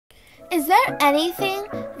Is there anything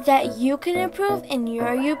that you can improve in your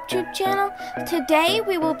YouTube channel? Today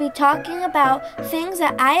we will be talking about things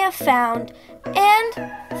that I have found and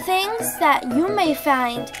things that you may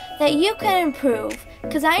find that you can improve.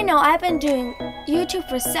 Because I know I've been doing YouTube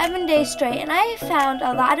for 7 days straight and I have found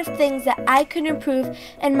a lot of things that I could improve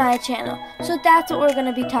in my channel. So that's what we're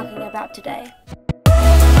going to be talking about today.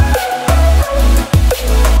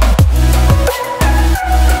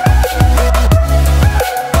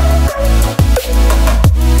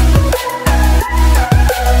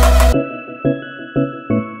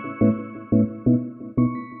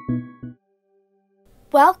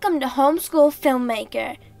 Welcome to Homeschool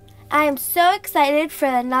Filmmaker. I am so excited for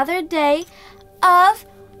another day of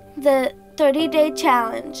the 30-day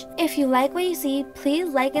challenge. If you like what you see, please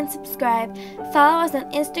like and subscribe. Follow us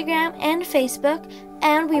on Instagram and Facebook,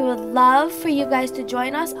 and we would love for you guys to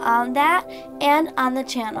join us on that and on the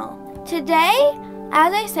channel. Today,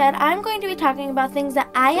 as I said, I'm going to be talking about things that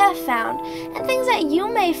I have found and things that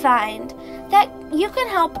you may find that you can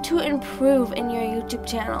help to improve in your YouTube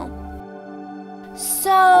channel.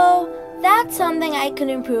 So, that's something I can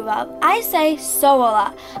improve of. I say so a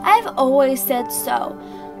lot. I've always said so.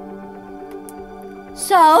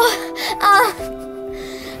 So,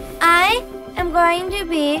 I am going to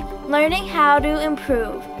be learning how to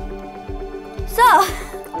improve. So,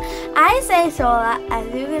 I say so a lot,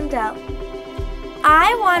 as you can tell.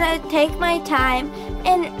 I want to take my time,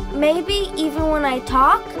 and maybe even when I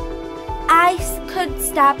talk, I could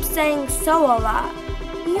stop saying so a lot.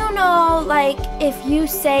 You know, like if you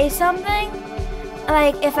say something,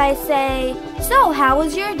 like if I say, so how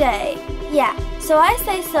was your day? Yeah, so I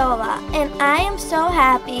say so a lot, and I am so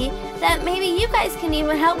happy that maybe you guys can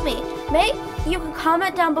even help me. Maybe you can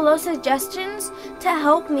comment down below suggestions to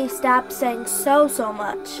help me stop saying so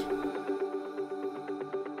much.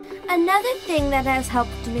 Another thing that has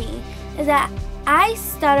helped me is that I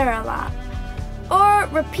stutter a lot or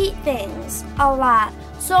repeat things a lot.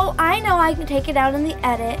 So I know I can take it out in the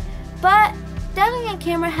edit, but dubbing on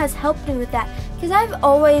camera has helped me with that because I've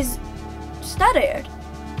always stuttered.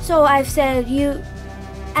 So I've said you,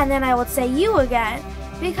 and then I would say you again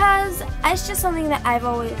because it's just something that I've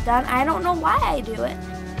always done. I don't know why I do it.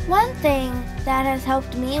 One thing that has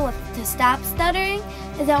helped me to stop stuttering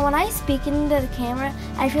is that when I speak into the camera,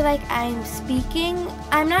 I feel like I'm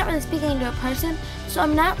not really speaking to a person, so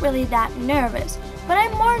I'm not really that nervous. But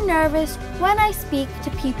I'm more nervous when I speak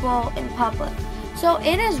to people in public. So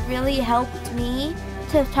it has really helped me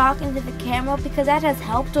to talk into the camera because that has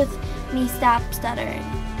helped with me stop stuttering.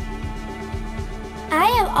 I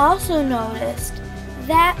have also noticed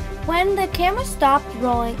that when the camera stopped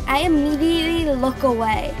rolling, I immediately look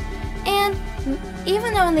away. And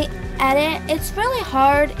even though in the edit, it's really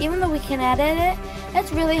hard, even though we can edit it,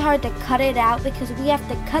 it's really hard to cut it out because we have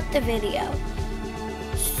to cut the video.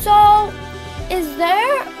 So, is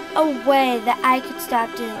there a way that I could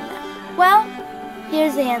stop doing that? Well,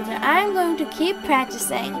 here's the answer. I'm going to keep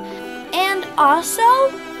practicing. And also,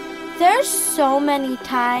 there's so many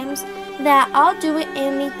times that I'll do it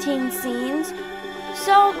in between scenes.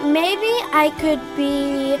 So maybe I could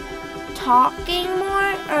be talking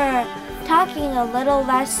more or talking a little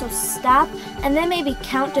less, so stop, and then maybe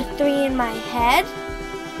count to 3 in my head,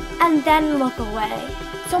 and then look away.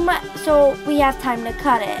 So we have time to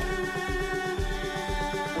cut it.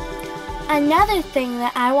 Another thing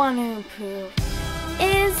that I want to improve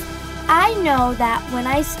is I know that when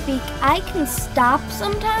I speak, I can stop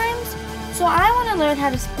sometimes. So I want to learn how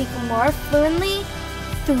to speak more fluently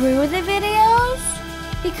through the videos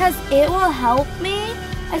because it will help me,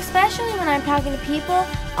 especially when I'm talking to people.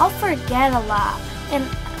 I'll forget a lot, and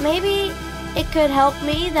maybe it could help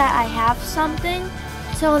me that I have something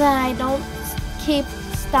so that I don't keep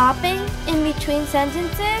stopping in between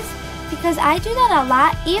sentences. Because I do that a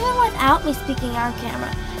lot, even without me speaking on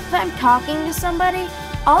camera. If I'm talking to somebody,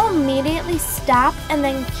 I'll immediately stop and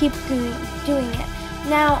then keep doing it.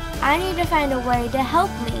 Now, I need to find a way to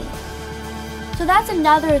help me. So that's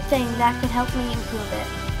another thing that could help me improve it.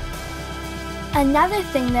 Another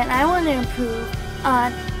thing that I want to improve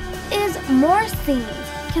on is more scenes.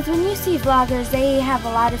 Because when you see vloggers, they have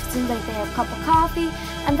a lot of scenes, like they have a cup of coffee,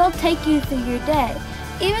 and they'll take you through your day.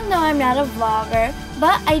 Even though I'm not a vlogger,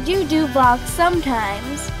 but I do vlogs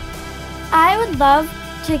sometimes, I would love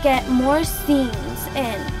to get more scenes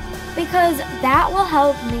in because that will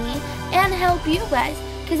help me and help you guys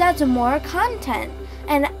because that's more content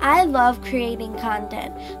and I love creating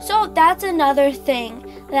content. So that's another thing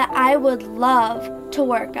that I would love to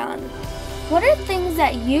work on. What are things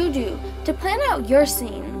that you do to plan out your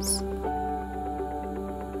scenes?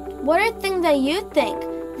 What are things that you think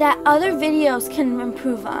that other videos can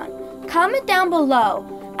improve on? Comment down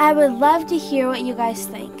below. I would love to hear what you guys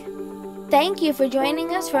think. Thank you for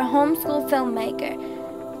joining us for Homeschool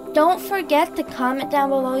Filmmaker. Don't forget to comment down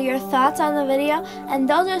below your thoughts on the video, and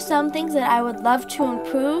those are some things that I would love to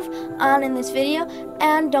improve on in this video.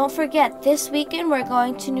 And don't forget, this weekend we're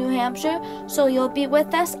going to New Hampshire, so you'll be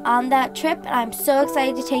with us on that trip, and I'm so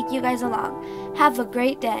excited to take you guys along. Have a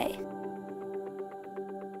great day.